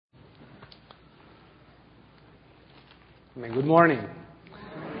Good morning.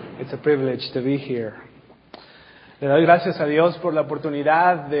 It's a privilege to be here. Le doy gracias a Dios por la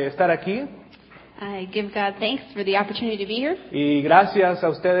oportunidad de estar aquí. I give God thanks for the opportunity to be here. Y gracias a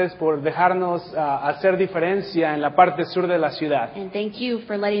ustedes por dejarnos hacer diferencia en la parte sur de la ciudad. And thank you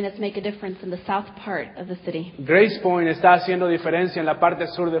for letting us make a difference in the south part of the city. Grace Point está haciendo diferencia en la parte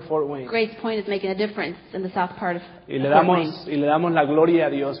sur de Fort Wayne. Grace Point is making a difference in the south part of Y le Fort Wayne. damos la gloria a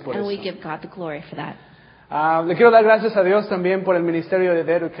Dios por And eso. we give God the glory for that. Le quiero dar gracias a Dios también por el ministerio de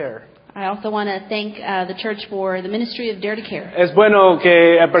Dare to Care. I also want to thank the church for the ministry of Dare to Care. Es bueno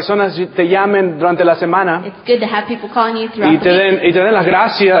que personas te llamen durante la semana It's good to have people calling you y throughout te den las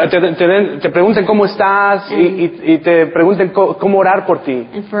gracias, te pregunten cómo estás y te pregunten cómo orar por ti.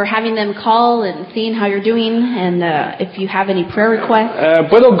 and for having them call and seeing how you're doing and if you have any prayer requests.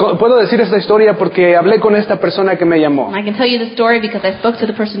 Puedo decir esta historia porque hablé con esta persona que me llamó. And I can tell you the story because I spoke to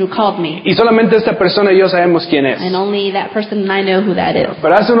the person who called me. Y solamente esta persona y yo sabemos quién es. And only that person and I know who that is.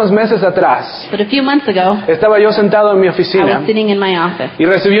 Pero hace unos meses atrás, But a few months ago, estaba yo sentado en mi I oficina was sitting in my office. y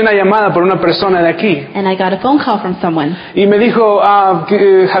recibí una llamada por una persona de aquí. And I got a phone call from someone. Y me dijo,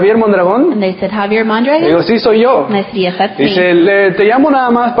 Javier Mondragón. And they said, Javier Le Mondragon? digo, sí, soy yo. And I said, yes, that's me. Dice, te llamo nada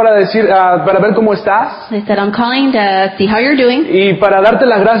más para decir, para ver cómo estás They said, I'm calling to see how you're doing y para darte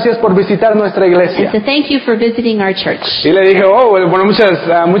las gracias por visitar nuestra and iglesia. to thank you for visiting our church. Y le dije, bueno,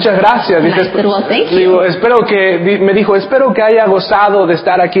 muchas gracias. And I said, well, thank Digo, you. me dijo, espero que haya gozado de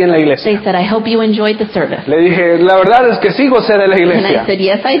estar aquí en la iglesia. They said, I hope you enjoyed the service. Le dije, la verdad es que sí gocé de la And I iglesia. said,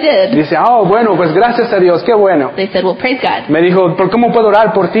 yes, I did. Dice, bueno, pues gracias a Dios, qué bueno. They said, well, praise God. Me dijo, ¿por cómo puedo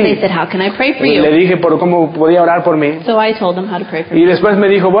orar por They ti? said, how can I pray for Le you? dije, por cómo podía orar por mí. So I told them how to pray for Y me. después me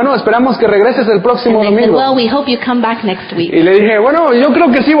dijo, bueno, esperamos que regreses el próximo And they said, well, domingo. we hope you come back next week. Y le dije, bueno, yo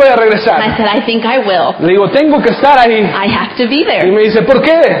creo que sí voy a And I regresar. said, I think I will. Le digo, tengo que estar ahí. I have to be Y there. me dice, ¿por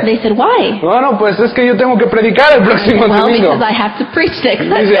qué? They said, why? Bueno, pues es que yo tengo que predicar el próximo Well, domingo. because I have to preach next Y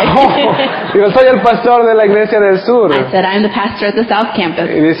dice, Sunday. digo, soy el pastor de la iglesia del sur. I said, I'm the pastor at the South Campus.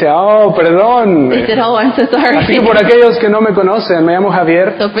 Y dice, perdón. They said, oh, I'm so Así que sorry. por aquellos que no me conocen, me llamo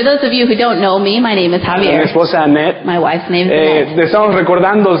Javier. So for those of you who don't know me, my name is Mi Javier. esposa Annette. My wife's name is Annette. Estamos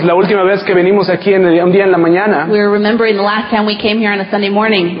recordando la última vez que venimos aquí un día en la mañana. We're remembering the last time we came here on a Sunday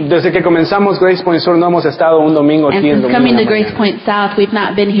morning. Desde que comenzamos Grace Point Sur no hemos estado un domingo And aquí en since domingo. coming en to la Grace mañana. Point South, we've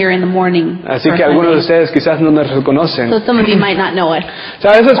not been here in the morning. Así for que algunos de Sunday. ustedes quizás no nos reconocen. So some of you might not know us. O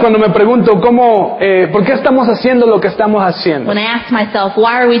sea, a veces cuando me pregunto ¿por qué estamos haciendo lo que estamos haciendo? When I ask myself,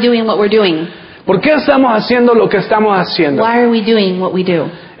 why are we doing what we're doing? ¿Por qué estamos haciendo lo que estamos haciendo? Why are we doing what we do?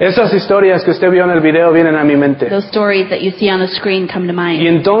 Esas historias que usted vio en el video vienen a mi mente. Those stories that you see on the screen come to Y mind.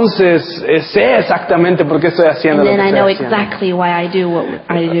 entonces sé exactamente por qué estoy haciendo And lo then que I know estoy haciendo. exactly why I do what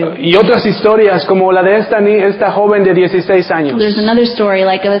I do. Y otras historias como la de esta joven de 16 años. There's another story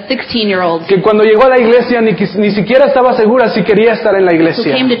like of a 16-year-old Que cuando llegó a la iglesia ni siquiera estaba segura si quería estar en la who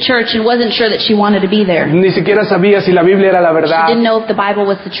iglesia. came to church and wasn't sure that she wanted to be there. Ni siquiera sabía si la Biblia era la She verdad. didn't know if the Bible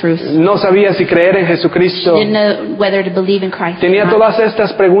was the truth. No sabía si creer en Jesucristo. She didn't know whether to believe in Christ. or Tenía not. todas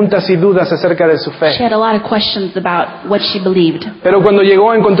estas preguntas y dudas acerca de su She fe. had a lot of questions about what she believed. Pero cuando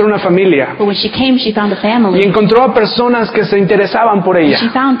llegó encontró una familia. But when she came, she found a Y family. encontró a personas que se interesaban por She ella.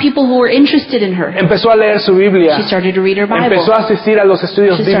 found people who were interested in her. Empezó a leer su Biblia. She started to read her Bible. Empezó a asistir a los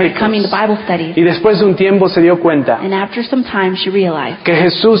estudios She started coming to bíblicos. Bible studies. Y después de un tiempo se dio cuenta And after some time, she realized que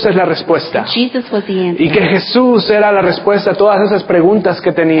Jesús es la respuesta. Jesus was the Y que answer. Jesús era la respuesta a todas esas preguntas que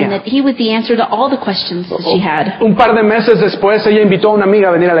And tenía. that He was the answer to all the questions that she had. Un par de meses después ella invitó a una amiga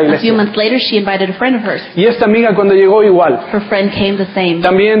a venir a la A few iglesia. months later, she invited a friend of hers. Y esta amiga cuando llegó igual. Her friend came the same.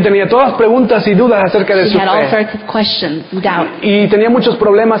 También tenía todas preguntas y dudas acerca de She su had all fe. sorts of questions and doubts. Y tenía muchos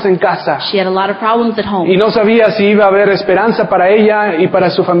problemas en casa. She had a lot of problems at Y home. no sabía si iba a haber esperanza para ella y para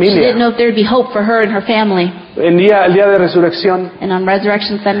su She didn't familia. know if there would be hope for her and her family. El día de resurrección, And on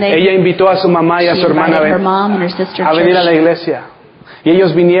Resurrection Sunday, ella invitó a su mamá y a she su hermana invited her mom and her sister a to venir a la church. iglesia. Y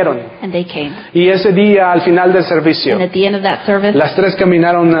ellos vinieron. And they came. Y ese día, al final del servicio, And at the end of that service, las tres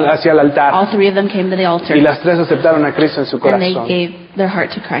caminaron hacia el altar. all three of them came to the altar. Y las tres aceptaron a Cristo en su And they corazón. gave their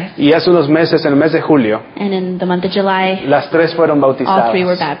heart to Christ. Y hace unos meses, en el mes de julio, And in the month of July, las tres fueron all three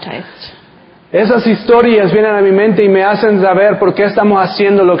were bautizadas. baptized. Esas historias vienen a mi mente y me hacen saber por qué estamos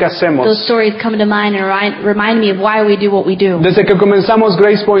haciendo lo que Those hacemos. stories come to mind and remind me of why we do what we do. Desde que comenzamos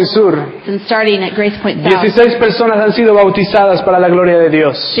Grace Point Sur, Since starting at Grace Point South, 16 personas han sido bautizadas para la gloria de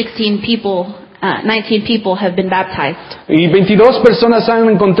Dios. 16 people 19 people have been baptized. Y 22 personas han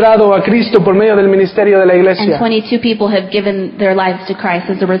encontrado a Cristo por medio del ministerio de la And iglesia. 22 people have given their lives to Christ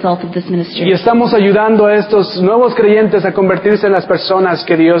as a result of this Y ministry. estamos ayudando a estos nuevos creyentes a convertirse en las personas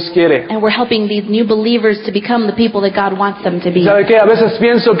que Dios quiere. And we're helping these new believers to become the people that God wants them to be. ¿Sabe qué? A veces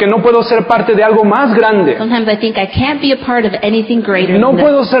pienso que no puedo ser parte de algo más grande. Sometimes I think I can't be a part of anything greater No than this.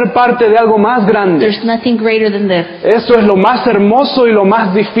 puedo ser parte de algo más grande. There's nothing greater than this. Esto es lo más hermoso y lo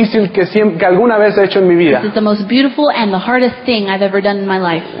más difícil que alguna vez he hecho en mi vida. This is the most beautiful and the hardest thing I've ever done in my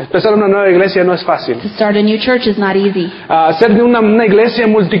life. Empezar una nueva iglesia no es fácil. To start a new church is not easy. Ser de una iglesia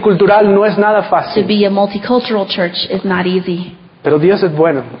multicultural no es nada To fácil. be a multicultural church is not easy. Pero Dios es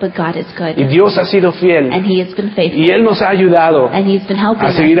bueno. But God is good. Y Dios ha sido fiel. And He has been Y faithful. Él nos ha ayudado And He's been helping a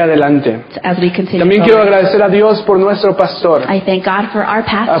us seguir adelante. as we continue También quiero forward. agradecer a Dios por nuestro pastor, I thank God for our a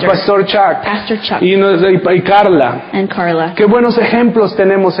pastor, Pastor Chuck Pastor Chuck y Carla. and Carla. Qué buenos ejemplos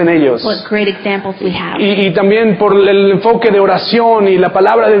tenemos en ellos. What great examples we have. Y también por el enfoque de oración y la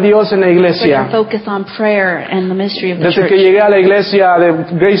palabra de Dios en la For your iglesia. focus on prayer and the ministry of the Desde que church. llegué a la iglesia de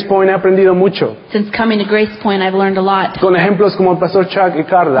Grace Point he aprendido mucho. Since coming to Grace Point, I've learned a lot. Con ejemplos como el Pastor Chuck y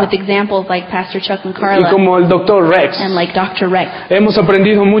Carla. With examples like Pastor Chuck and Y Carla como el Dr. Rex. and like Dr. Rex. Hemos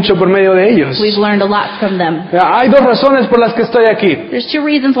aprendido mucho por medio de ellos. We've learned a lot from them. Hay dos razones por las que estoy aquí. There's two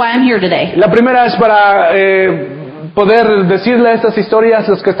reasons why I'm here today. La primera es para poder decirle estas historias,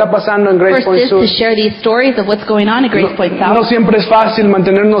 lo que está pasando en Grace First Point is Sur. to share these stories of what's going on at Grace Point No South. siempre es fácil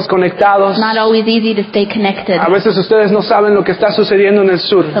mantenernos conectados. It's not always easy to stay connected. A veces ustedes no saben lo que está sucediendo en el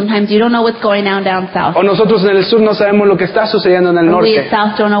sur. Sometimes you don't know what's going on down south. O nosotros en el sur no sabemos lo que está sucediendo en el Or we norte. at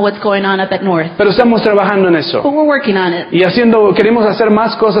south don't know what's going on up at north. Pero estamos trabajando en But eso. we're working on it. Y queremos hacer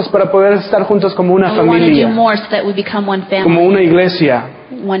más cosas para poder estar juntos como una And we want to do familia, more so that we become one como family, una iglesia.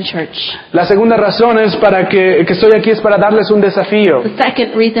 one church. La segunda razón es para que estoy aquí es para darles un desafío. The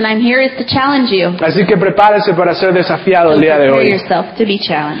second reason I'm here is to challenge you. Así que prepárese para ser desafiado So el día de prepare hoy. yourself to be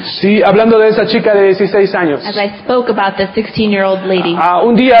challenged. Sí, hablando de esa chica de 16 años. As I spoke about the 16-year-old lady,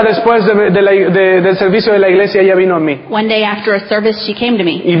 Un día después del servicio de la iglesia ella vino a mí. one day after a service she came to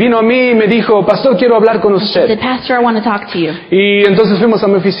me. Y vino a mí y me dijo, pastor, quiero hablar con She said, usted. Pastor, I want to talk to you. Y entonces fuimos a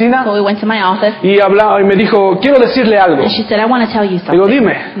mi oficina So we went to my office, y me dijo, quiero decirle algo. and she said, I want to tell you Digo, something.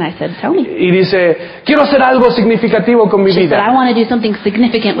 dime. And I said, tell me. Y dice, quiero hacer algo significativo con mi She said, I vida. want to do something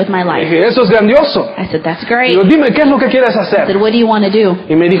significant with my life. Dije, eso es grandioso. I said, that's great. Digo, dime, ¿qué es lo que quieres I said, hacer? what do you want to do?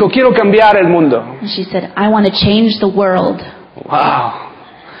 Y me dijo, quiero cambiar el mundo. And she said, I want to change the world. Wow.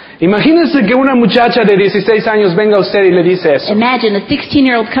 Imagínense que una muchacha de 16 años venga a usted y le dice eso. Imagine a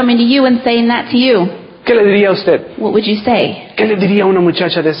 16-year-old coming to you and saying that to you. ¿Qué le diría a usted? What would you say? ¿Qué le diría a una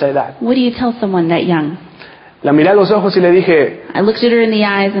muchacha de esa edad? What do you tell someone that young? La miré a los ojos y le dije, I looked at her in the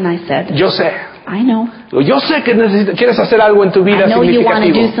eyes and I said, yo sé. I know. Yo sé que quieres hacer algo en tu vida I know you want to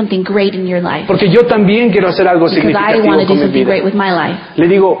do significativo. something great in your life. Porque yo también quiero hacer algo Because I significativo want to do con mi something vida. great with my life. Le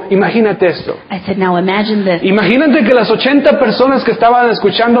digo, imagínate esto. I said, now imagine this. Imagínate que las 80 personas que estaban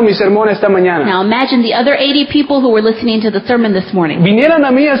escuchando mi sermón esta mañana Now imagine the other 80 people who were listening to the sermon this morning. vinieran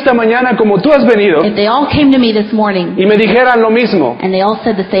a mí esta mañana como tú has venido If they all came to me this morning y me dijeran lo mismo. and they all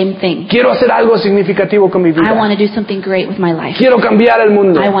said the same thing. Quiero hacer algo significativo con mi I want vida. to do something great with my life. Quiero cambiar el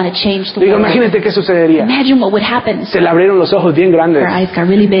mundo. I want to change the Digo, world. imagínate qué sucedería. Imagine what would happen. Se le abrieron los ojos bien grandes. Her eyes got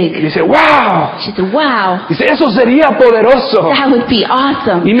really Y big. dice, wow. She said, wow, Dice, eso sería poderoso. that would be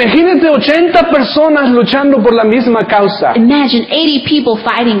awesome. Imagínate 80 personas luchando por la misma causa Imagine 80 people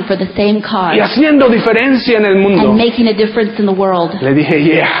fighting for the same y cause haciendo diferencia en el and mundo. making a difference in the world. Le dije,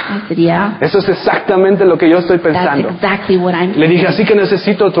 yeah, I said, yeah, eso es exactamente lo que yo estoy that's pensando. exactly what I'm Le dije, así que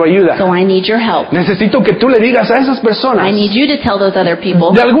necesito tu ayuda. So I need your help. Necesito que tú le digas a esas personas, I need you to tell those other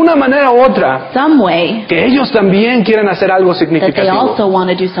people, de alguna manera u otra, some way, que ellos también quieren hacer algo that they significativo. also want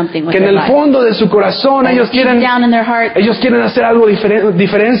to do something with Que en their el life. fondo de su corazón That ellos deep quieren down in their heart, hacer algo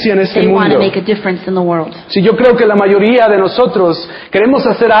diferencia en este they want to mundo. make a difference in the world. Sí, yo creo que la mayoría de nosotros queremos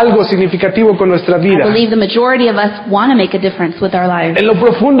hacer algo significativo con nuestra I vida. believe the majority of us want to make a difference with our lives. En lo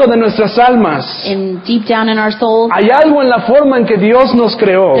profundo de nuestras almas, In deep down in our souls, hay algo en la forma en que Dios nos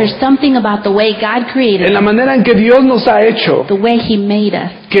creó, there's something about the way God created en la us, manera en que Dios nos ha hecho, the way He made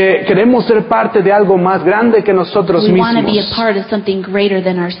us. que queremos ser parte de algo más grande que nosotros We want to be a mismos. part of something greater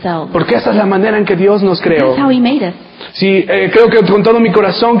than ourselves. Porque esa es la manera en que Dios nos creó. That's how He made us. Sí, creo que con todo mi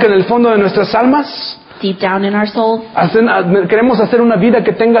corazón que en el fondo de nuestras almas Deep down in our souls, queremos hacer una vida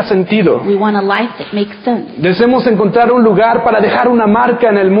que tenga sentido. we want a life that makes sense. Deseamos encontrar un lugar para dejar una marca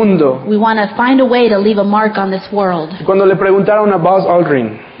en el mundo. We want to find a way to leave a mark on this world. Cuando le preguntaron a Buzz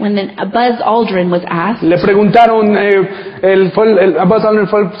Aldrin, When then Buzz Aldrin was asked, Le preguntaron, Buzz Aldrin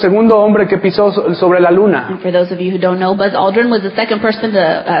fue el segundo hombre que pisó sobre la luna. and for those of you who don't know, Buzz Aldrin was the second person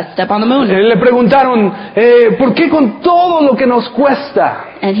to step on the moon. Le preguntaron, ¿por qué con todo lo que nos cuesta?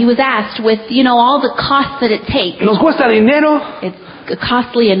 And he was asked, with, all the costs that it takes, Nos cuesta dinero, it's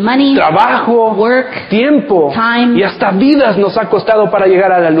costly in money, trabajo, work, tiempo time, y hasta vidas nos ha costado para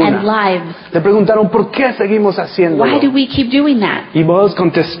llegar a la and luna. lives. Le preguntaron, ¿por qué seguimos haciéndolo? Why do we keep doing that? Y Buzz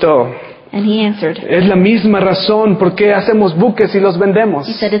contestó, And he answered, es la misma razón por qué hacemos buques y los vendemos.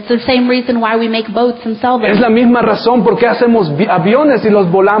 he said, it's the same reason why we make boats and sell Es them. la misma razón por qué hacemos aviones y los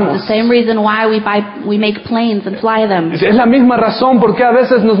volamos. The same reason why we make planes and fly them. Es la misma razón por qué a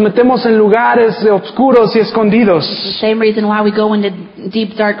veces nos metemos en lugares oscuros y escondidos. The same reason why we go into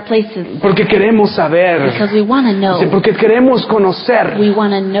deep, dark places. Porque queremos saber. Because we want to know. Porque queremos conocer. We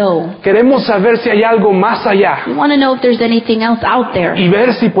want to know. Queremos saber si hay algo más allá. We want to know if there's anything else out there. Y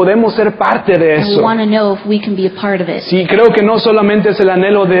ver si podemos ser parte de And we eso. want to know if we can be a part of it. Sí, creo que no solamente es el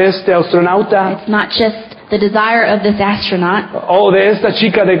anhelo de este astronauta It's not just the desire of this astronaut o de esta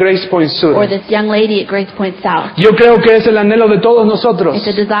chica de Grace Point Sur. or this young lady at Grace Point South. Yo creo que es el anhelo de todos nosotros. It's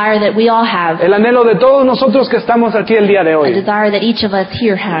a desire that we all have. El anhelo de todos nosotros que estamos aquí el día de A hoy. desire that each of us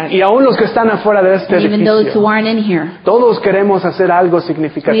here has. Y aún los que están afuera de este And even those who edificio. aren't in here. Todos queremos hacer algo We all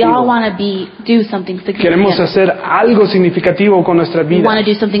significativo. want to do something Queremos significant. hacer algo significativo con nuestra We want vida.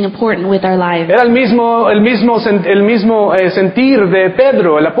 to do something important with our lives. Era el mismo sentir de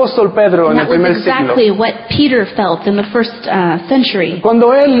Pedro, el apóstol Pedro And en el that was primer siglo. exactly what Peter felt in the first century.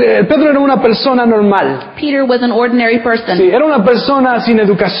 Cuando Pedro era una persona normal. Peter was an ordinary person. Sí, era una persona sin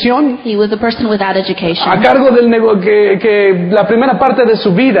educación, He was a person without education. a cargo del que la primera parte de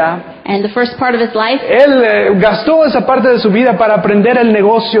su vida, And the first part of his life, él gastó esa parte de su vida para aprender el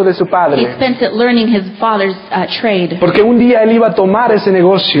negocio de su he padre. spent it learning his father's trade. Porque un día él iba a tomar ese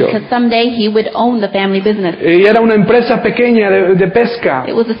negocio. Because someday he would own the family business. Y era una empresa pequeña de pesca.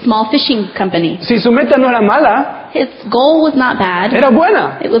 It was a small fishing company. Si su meta no era mala, His goal was not bad. era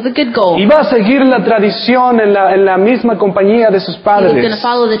buena. It was a good goal. He Iba a seguir la tradición en la misma compañía de sus was going padres. to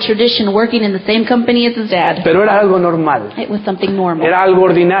follow the tradition working in the same company as his dad. Pero era algo normal. It was something normal. Era algo It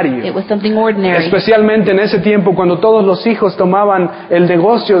ordinario. was something ordinary. Especialmente en ese tiempo cuando todos los hijos tomaban el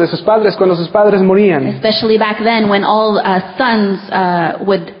negocio de sus padres cuando sus padres morían. Especially back then when all sons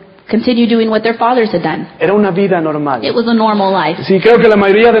would continue doing what their fathers had done. Era una vida normal. It was a normal life. Sí, creo que la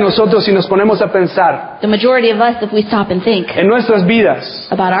mayoría de nosotros, si nos ponemos a pensar The majority of us, if we stop and think en nuestras vidas,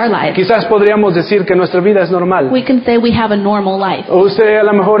 about our lives, quizás podríamos decir que nuestra vida es normal. we can say we have a normal life. O usted a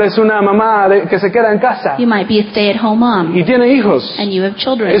lo mejor es una mamá que se queda en casa You might be a stay-at-home mom y tiene hijos. and you have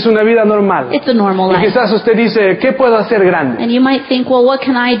children. Es una vida normal. It's a normal Y life. quizás usted dice, ¿qué puedo hacer grande? And you might think, well, what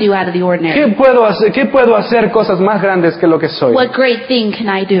can I do out of the ordinary? ¿Qué puedo hacer cosas más grandes que lo que soy? What great thing can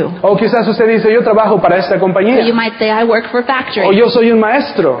I do? O quizás usted dice, yo trabajo para esta Or you compañía. might say, I work for a O factory. yo soy un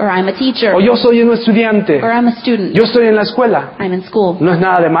maestro. Or I'm a teacher. O yo soy un estudiante. Or I'm a student. Yo estoy en la escuela. I'm in school. No es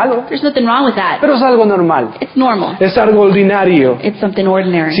nada de malo, There's nothing wrong with that. pero es algo normal. It's normal. Es algo ordinario. It's something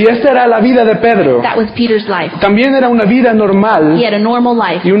ordinary. Si esta era la vida de Pedro, That was Peter's life. también era una vida He normal had a normal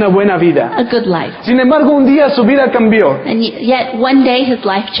life, y una buena vida. a good life. Sin embargo, un día su vida cambió. And yet one day his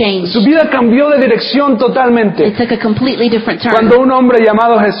life changed. Su vida cambió de dirección It totalmente. took a completely different turn Cuando un hombre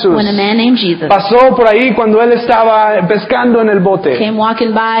llamado Jesús when a man named Jesus pasó por ahí cuando él estaba pescando en el bote. came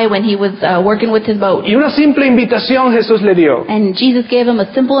walking by when he was working with his boat. Y una simple invitación Jesús le dio. And Jesus gave him a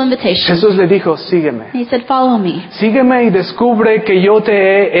simple invitation. Jesús le dijo, sígueme. He said, follow me. Sígueme y descubre que yo te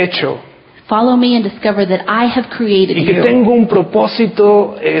he hecho Follow me and discover that I have created y que you. tengo un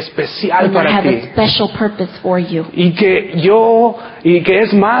propósito especial And I para have ti. a special purpose for you. Y que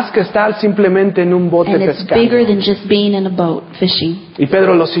es más que estar simplemente en un bote And it's bigger pescando. than just being in a boat fishing. Y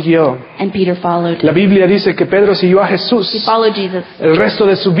Pedro lo siguió. And Peter followed. La Biblia dice que Pedro siguió a He Jesús followed Jesus el resto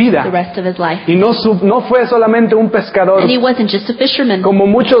de su the vida. rest of his life. Y no fue solamente un pescador And he wasn't just a fisherman. como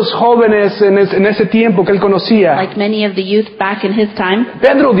muchos jóvenes en ese tiempo que él conocía. Like many of the youth back in his time,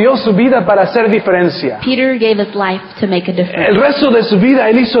 Pedro dio su vida para hacer diferencia. Peter gave his life to make a difference. El resto de su vida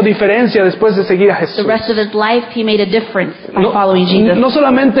él hizo diferencia después de seguir a The Jesús. rest of his life, he made a difference by following Jesus. No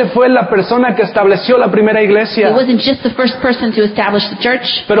solamente fue la persona que estableció la primera He iglesia, wasn't just the first person to establish the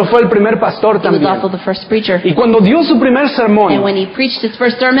church, pero fue el primer pastor he was también. also the first preacher. Y cuando dio su primer And sermón, when he preached his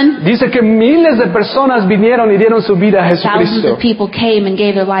first sermon, dice que miles de personas vinieron y dieron su vida a thousands Jesucristo. of people came and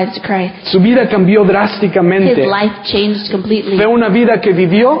gave their lives to Christ. Su vida cambió His drásticamente. life changed completely. Fue una vida que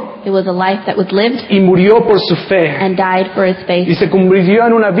vivió It was a life that was lived y murió por su fe. and died for his Y faith. se convirtió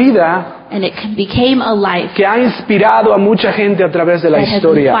en una vida And it became a life que ha inspirado a mucha gente a través de la that has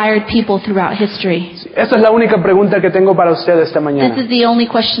historia. inspired people throughout history. esta es la única pregunta que tengo para usted esta This mañana. is the only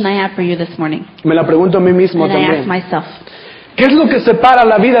question I have for you this morning. Me la pregunto a mí mismo And I ask también. myself, ¿Qué es lo que separa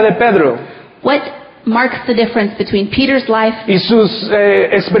la vida de Pedro what marks the difference between Peter's life, y sus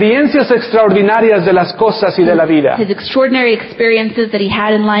experiencias extraordinarias de las cosas y de la vida his extraordinary experiences that he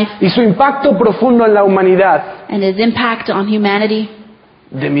had in life, y su impacto profundo en la humanidad, and his impact on humanity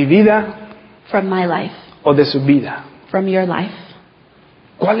de mi vida from my life, o de su vida? from your life?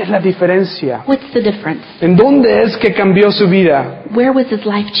 ¿Cuál es la diferencia? What's the difference? ¿En dónde es que cambió su vida? Where was his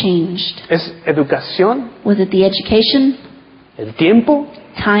life changed? ¿Es educación? Was it the education, ¿El tiempo?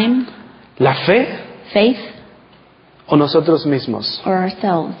 time, ¿La fe? faith, ¿O nosotros mismos? or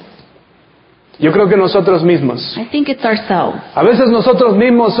ourselves? Yo creo que nosotros mismos. I think it's ourselves. A veces nosotros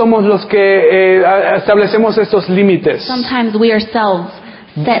mismos somos los que establecemos estos límites Sometimes we ourselves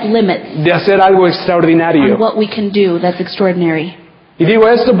set limits de hacer algo on extraordinario. what we can do that's extraordinary. Y digo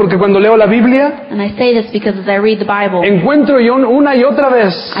esto porque cuando leo la Biblia, And I say this because as I read the Bible, encuentro yo una y otra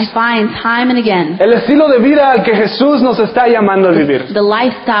vez I find time and again el estilo de vida al que Jesús nos está llamando a vivir. the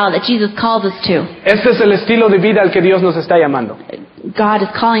lifestyle that Jesus calls us to. Este es el estilo de vida al que Dios nos está llamando. God is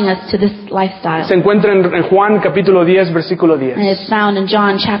calling us to this lifestyle. Se encuentra en Juan capítulo 10, versículo 10. And it's found in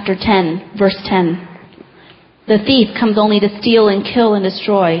John chapter 10, verse 10. The thief comes only to steal and kill and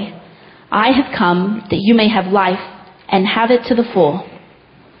destroy. I have come that you may have life and have it to the full.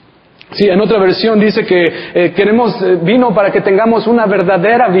 Sí, en otra versión dice que vino para que tengamos una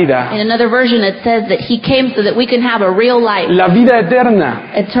verdadera vida, In another version it says that he came so that we can have a real life, la vida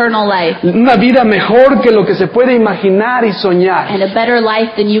eterna, eternal life, una vida mejor que lo que se puede imaginar y soñar. and a better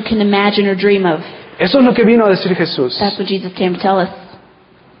life than you can imagine or dream of. Eso es lo que vino a decir Jesús. That's what Jesus came to tell us.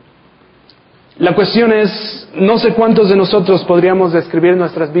 La cuestión es, no sé cuántos de nosotros podríamos describir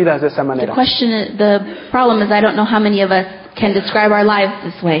nuestras vidas de esa manera. The problem is I don't know how many of us can describe our lives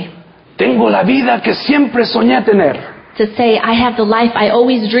this way. Tengo la vida que siempre soñé tener. To say, I have the life I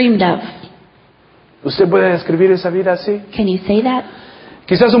always dreamed of. ¿Usted puede describir esa vida así? Can you say that?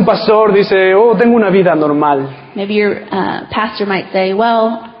 Quizás un pastor dice, tengo una vida normal. Maybe your pastor might say,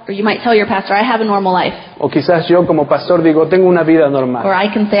 well, or you might tell your pastor, I have a normal life. O quizás yo como pastor digo, tengo una vida Or normal. I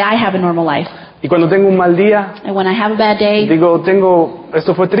can say, I have a normal life. Y cuando tengo un mal día, And when I have a bad day, digo,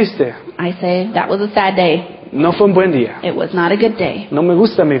 esto fue triste. I say, that was a sad day. No fue un buen día. It was not a good day. No me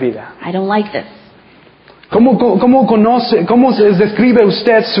gusta mi vida. I don't like this. ¿Cómo se describe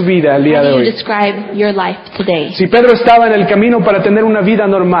usted su vida el día How de do you hoy? describe your life today? Si Pedro estaba en el camino para tener una vida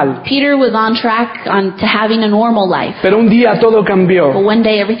normal, Peter was on track to having a normal life. pero un día todo But cambió. one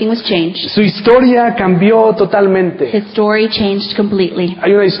day everything was changed. Su historia cambió totalmente. His story changed completely.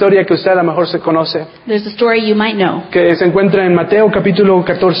 Hay una historia que usted a lo mejor se conoce, There's a story you might know. que se encuentra en Mateo capítulo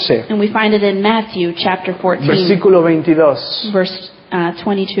 14, And we find it in Matthew chapter 14, versículo 22. verse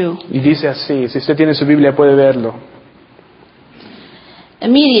 22. Y dice así, si usted tiene su Biblia puede verlo.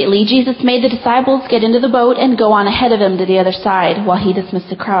 Immediately, Jesus made the disciples get into the boat and go on ahead of him to the other side while he dismissed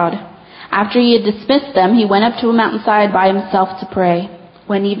the crowd. After he had dismissed them, he went up to a mountainside by himself to pray.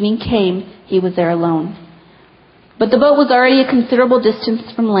 When evening came, he was there alone. But the boat was already a considerable distance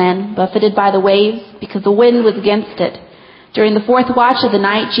from land, buffeted by the waves, because the wind was against it. During the fourth watch of the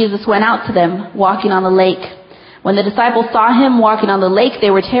night, Jesus went out to them, walking on the lake. When the disciples saw him walking on the lake,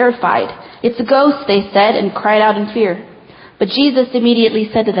 they were terrified. "It's a ghost," they said, and cried out in fear. But Jesus immediately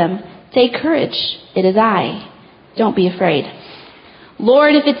said to them, "Take courage, it is I. Don't be afraid."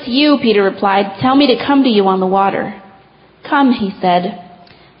 "Lord, if it's you," Peter replied, "tell me to come to you on the water." "Come," he said.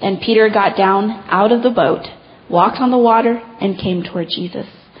 Then Peter got down out of the boat, walked on the water, and came toward Jesus.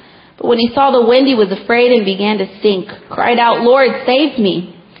 But when he saw the wind, he was afraid and began to sink, cried out, "Lord, save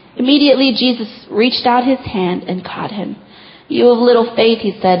me." Immediately Jesus reached out his hand and caught him. "You of little faith,"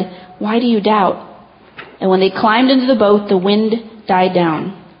 he said, "why do you doubt?" And when they climbed into the boat, the wind died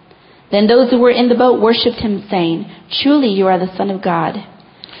down. Then those who were in the boat worshipped him, saying, "Truly you are the Son of God."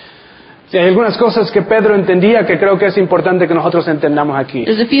 Sí, hay algunas cosas que Pedro entendía que creo que es importante que nosotros entendamos aquí.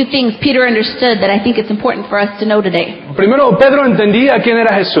 There's a few things Peter understood that I think it's important for us to know today. Primero, Pedro entendía quién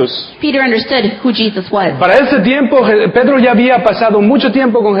era Jesús. Peter understood who Jesus was. Para ese tiempo, Pedro ya había pasado mucho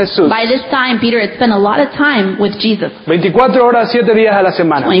tiempo con Jesús. By this time, Peter had spent a lot of time with Jesus. 24 horas, 7 días a la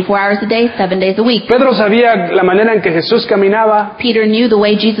semana. 24 hours a day, 7 days a week. Pedro sabía la manera en que Jesús caminaba. Peter knew the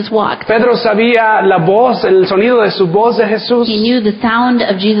way Jesus walked. Pedro sabía la voz, el sonido de su voz de Jesús. He knew the sound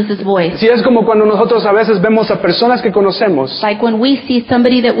of Jesus' voice. Si es como cuando nosotros a veces vemos a personas que conocemos, Like when we see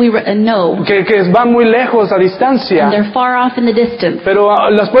somebody that we know, que van muy lejos a and distancia, they're far off in the distance, pero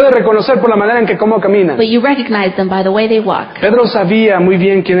las puede reconocer por la manera en que cómo caminan. but you recognize them by the way they walk. Pedro sabía muy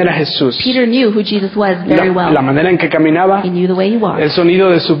bien quién era Jesús. Peter knew who Jesus was very well. La manera en que caminaba, He knew the way he walked. el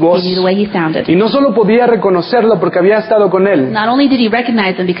sonido de su voz. He knew the way he sounded. Y no solo podía reconocerlo porque había estado con él, Not only did he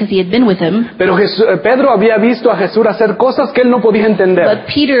recognize him because he had been with him, pero Pedro había visto a Jesús hacer cosas que él no podía entender, but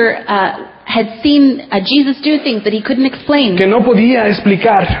Peter had seen Jesus do things that he couldn't explain, que no podía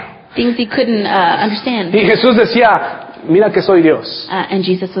explicar. things he couldn't understand. Y Jesús decía, mira que soy Dios. And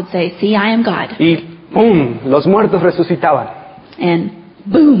Jesus would say, "See, I am God." Y ¡pum! Los muertos resucitaban. And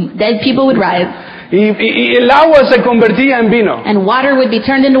boom, dead people would rise, Y el agua se convertía en vino. and water would be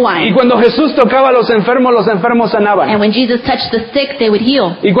turned into Y wine. cuando Jesús tocaba a los enfermos sanaban. And when Jesus touched the sick, they would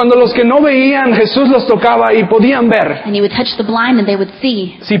heal. Y cuando los que no veían, Jesús los tocaba y podían ver. And he would touch the blind, and they would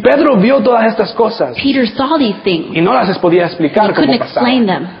see. Si Pedro vio todas estas cosas Peter saw these things. y no las podía explicar He cómo couldn't pasaban, explain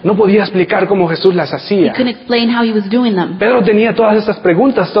them. no podía explicar cómo Jesús las He hacía. couldn't explain how he was doing them. Pedro tenía todas estas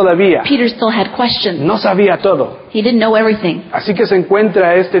preguntas todavía. Peter still had questions. No sabía todo. He didn't know everything. Así que se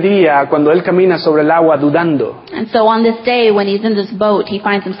encuentra este día cuando él camina sobre el agua dudando. And so on this day, when he's in this boat, he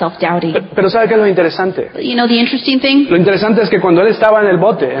finds himself doubting. Pero ¿sabe qué es lo interesante? But you know the interesting thing? Lo interesante es que cuando él estaba en el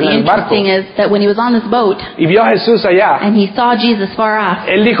bote, en The el barco, interesting is that when he was on this boat, y vio a Jesús allá, and he saw Jesus far off,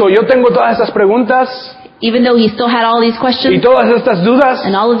 él dijo, yo tengo todas esas preguntas even though he still had all these y questions todas estas dudas.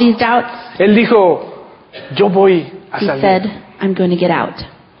 and all of these doubts, Él dijo, yo voy a he salir. said, "I'm going to get out."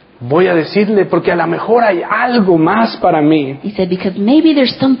 Voy a decirle porque a lo mejor hay algo más para mí. He said, "Because maybe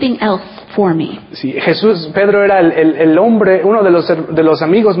there's something else for me." Sí, Pedro era el hombre, uno de los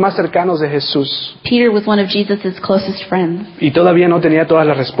amigos más cercanos de Jesús. Peter was one of Jesus' closest friends, Y todavía no tenía todas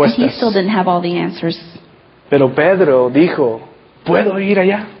las and he respuestas. still didn't have all the answers. Pero Pedro dijo, ¿puedo ir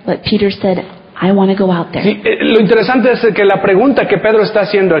allá? But Peter said, "I want to go out there." Sí, lo interesante es que la pregunta que Pedro está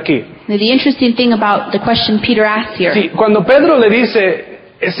haciendo aquí. Now, the interesting thing about the question Peter asked here, Sí, cuando Pedro le dice,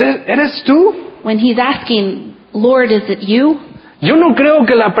 ¿eres tú? when he's asking, "Lord, is it you?" Yo no creo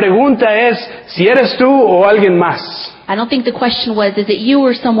que la pregunta es si eres tú o alguien más. I don't think the question was, "Is it you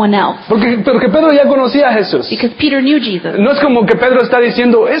or someone else?" Porque Pedro ya conocía a Jesús. Because Peter knew Jesus. No es como que Pedro está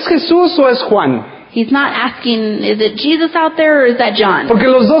diciendo, ¿es Jesús o es Juan? He's not asking, "Is it Jesus out there or is that John?" Porque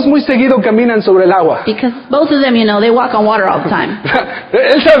los dos muy seguido caminan sobre el agua. Because both of them, they walk on water all the time.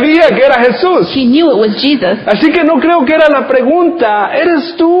 Él sabía que era Jesús. He knew it was Jesus. Así que no creo que era la pregunta,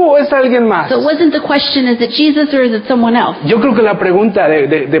 ¿eres tú o es alguien más? So it wasn't the question, "Is it Jesus or is it someone else?" Yo creo que la pregunta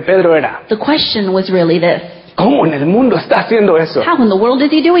de Pedro era, The question was really this: ¿cómo en el mundo está haciendo eso? how in the world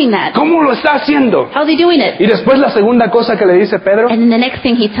is he doing that? ¿Cómo lo está haciendo? How's he doing it? Y después la segunda cosa que le dice Pedro And then the next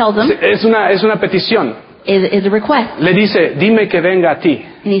thing he tells them es una petición. is a request. Le dice, dime que venga a ti.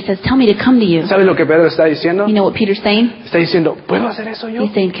 And he says, "Tell me to come to you." ¿Sabes lo que Pedro está diciendo? You know what Peter's saying? Está diciendo, ¿puedo hacer eso yo?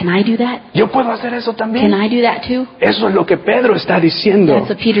 He's saying, "Can I do that? ¿Yo puedo hacer eso Can también? I do that too?" Eso es lo que Pedro está diciendo. That's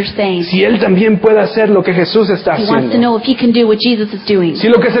what Peter's saying. Si él también puede hacer lo que Jesús está He wants to haciendo. know if he can do what Jesus is doing. Si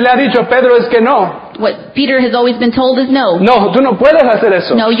lo que se le ha dicho a Pedro es que no, What Peter has always been told is no. no, tú no puedes hacer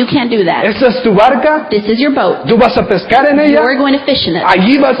eso. No, you can't do that. Esta es tu barca, This is your boat. tú vas a pescar en ella, You're going to fish in it.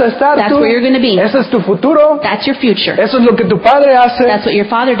 allí vas a estar That's tú. where you're going to be. Ese es tu futuro, That's your future. eso es lo que tu padre hace, That's what your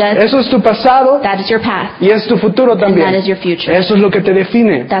father does. eso es tu pasado That is your past. y es tu futuro And también. that is your future. Eso es lo que te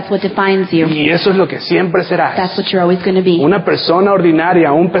define That's what defines you. y eso es lo que siempre That's serás. what you're always going to be. Una persona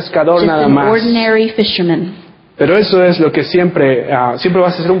ordinaria, un pescador Just nada an más. ordinary fisherman. Pero eso es lo que siempre vas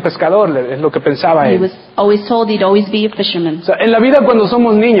a ser un pescador, es lo que pensaba He él. was always told he'd always be a fisherman. O sea, en la vida cuando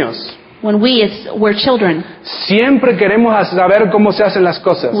somos niños, When we're children, siempre queremos saber cómo se hacen las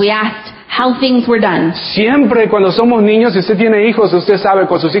cosas. we asked how things were done. Siempre cuando somos niños, si usted tiene hijos, usted sabe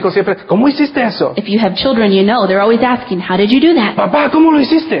con sus hijos siempre, ¿cómo hiciste eso? If you have children, you know, they're always asking, "How did you do that? Papá, ¿cómo lo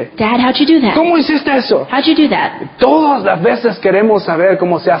hiciste? Dad, how'd you do that? ¿Cómo hiciste eso? How'd you do that?" Todas las veces queremos saber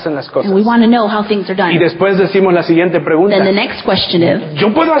cómo se hacen las cosas. And we want to know how things are Y done. después decimos la siguiente pregunta. Then the next question is,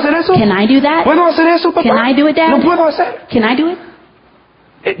 ¿Yo puedo hacer eso? "Can I do that? ¿Puedo hacer eso, papá? Can I do it, Dad? ¿Lo puedo hacer? Can I do it?"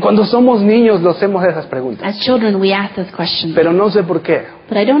 Cuando somos niños, lo hacemos esas preguntas. As children, we ask those questions. Pero no sé por qué.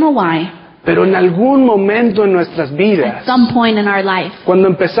 But I don't know why. Pero en algún momento en nuestras vidas, At some point in our life, cuando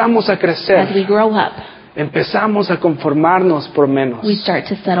empezamos a as we crecer, grow up, empezamos a conformarnos por menos. we start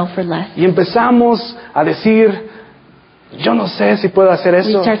to settle for less. Y empezamos a decir, Yo no sé si puedo hacer We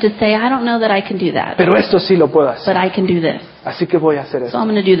eso, start to say, I don't know that I can do that, pero esto sí lo puedo hacer. but I can do this. Así que voy a hacer So eso. I'm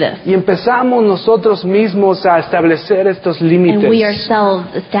going to do this. Y empezamos nosotros mismos a establecer estos límites. And we ourselves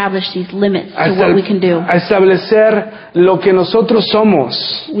establish these limits to what we can do. A establecer lo que nosotros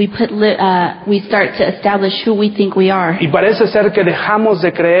somos. We start to establish who we think we are. Y parece ser que dejamos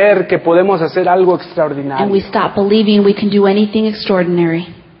de creer que podemos hacer algo And we extraordinario. stop believing we can do anything extraordinary.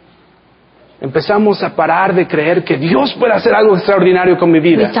 Empezamos a parar de creer que Dios puede hacer algo extraordinario con mi We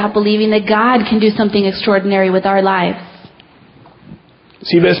vida. stop believing that God can do something extraordinary with our lives.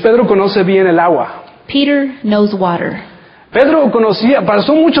 Si ves, Pedro conoce bien el agua. Peter knows water. Pedro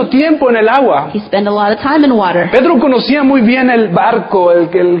pasó mucho tiempo en el agua. He spent a lot of time in water. Pedro conocía muy bien el barco, el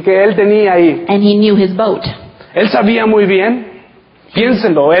que él tenía ahí. And he knew his boat. Él sabía muy bien.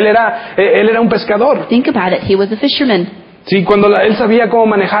 Piénsenlo, él era un pescador. Think about it. He was a fisherman. Sí, él sabía cómo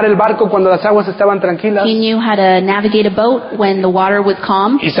manejar el barco cuando las aguas estaban tranquilas. He knew how to navigate a boat when the water was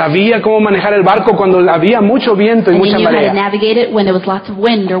calm. Y sabía cómo manejar el barco cuando había mucho viento y And he mucha knew how to marea. navigate it when there was lots of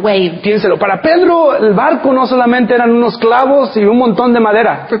wind or waves. Piénselo, para Pedro el barco no solamente eran unos clavos y un montón de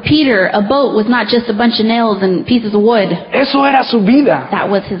madera. For Peter, a boat was not just a bunch of nails and pieces of wood. Eso era su vida. That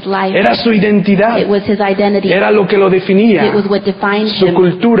was his life. Era su identidad. It was his identity. Era lo que lo definía. It was what defined Su him.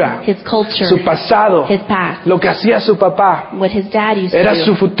 cultura, His culture. su pasado, His past. lo que hacía su papá. What his dad used Era to do.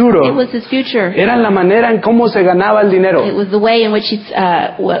 su futuro. It was his future. Era la manera en cómo se ganaba el dinero. It was the way in which he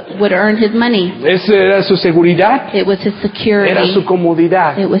would earn his money. Esa era su seguridad. It was his security. Era su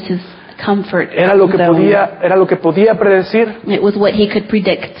comodidad. It was his comfort Era lo que zone. podía predecir. It was what he could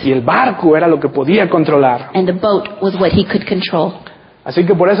predict. Y el barco era lo que podía controlar. And the boat was what he could control. Así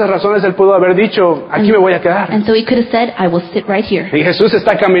que por esas razones él pudo haber dicho, aquí me voy a quedar. And so he could have said, I will sit right here. Y Jesús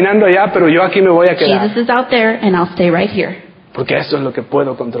está caminando allá, pero yo aquí me voy a quedar. Jesus is out there and I'll stay right here. Porque eso es lo que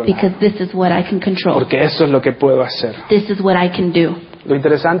puedo controlar. Because this is what I can control. Porque eso es lo que puedo hacer. This is what I can do. Lo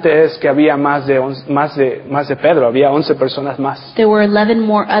interesante es que había más de Pedro, había 11 personas más. There were 11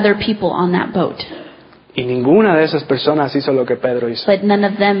 more other people on that boat. Y ninguna de esas personas hizo lo que Pedro hizo. But none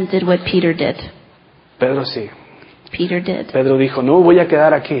of them did what Peter did. Pedro sí. Peter did. Pedro dijo, no voy a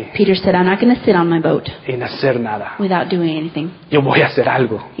quedar aquí Peter said, I'm not going to sit on my boat sin hacer nada. without doing anything. Yo voy a hacer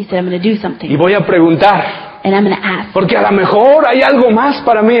algo. He said, I'm going to do Y something. voy a preguntar. And I'm going to ask. Porque a lo mejor hay algo más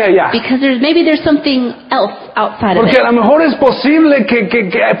para mí allá. Because maybe there's something else outside of Porque a it. lo mejor es posible que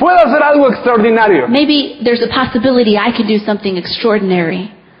pueda hacer algo extraordinario. Maybe there's a possibility I could do something extraordinary.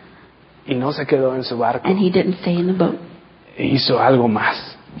 Y no se quedó en su barco. And he didn't stay in the boat. Hizo algo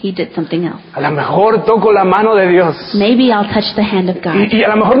más. He did something else. A lo mejor toco la mano de Dios. Maybe I'll touch the hand of God. Y a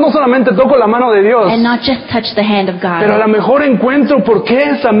lo mejor no solamente toco la mano de Dios, And not just touch the hand of pero a God. lo mejor encuentro por qué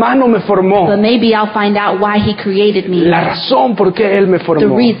esa mano me formó. But maybe I'll find out why he created me. La razón por qué Él me The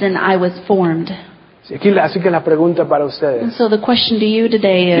formó. reason I was formed. Así que la pregunta para And ustedes, so the question to you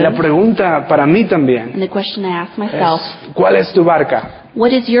today y la is, pregunta para mí también, and the question I ask myself, es, ¿cuál es tu barca?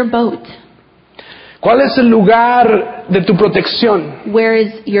 what is your boat? ¿Cuál es el lugar de tu protección? Where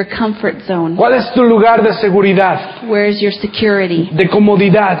is your comfort zone? ¿Cuál es tu lugar de seguridad, Where is your security? de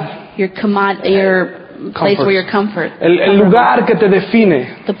comodidad? Your place where your comfort. El lugar que te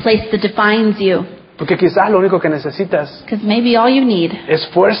define. The place that defines you. Porque quizás lo único que necesitas Because maybe all you need es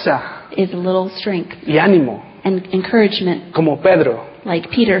fuerza is a little strength y ánimo, and encouragement, como Pedro, like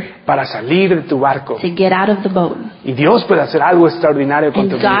Peter, para salir de tu barco. to get out of the boat. Y Dios puede hacer algo extraordinario con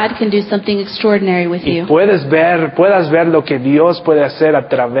And tu vida. God can do something extraordinary with Y you. puedas ver lo que Dios puede hacer a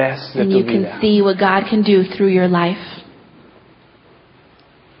través de And tu you can vida. see what God can do through your life.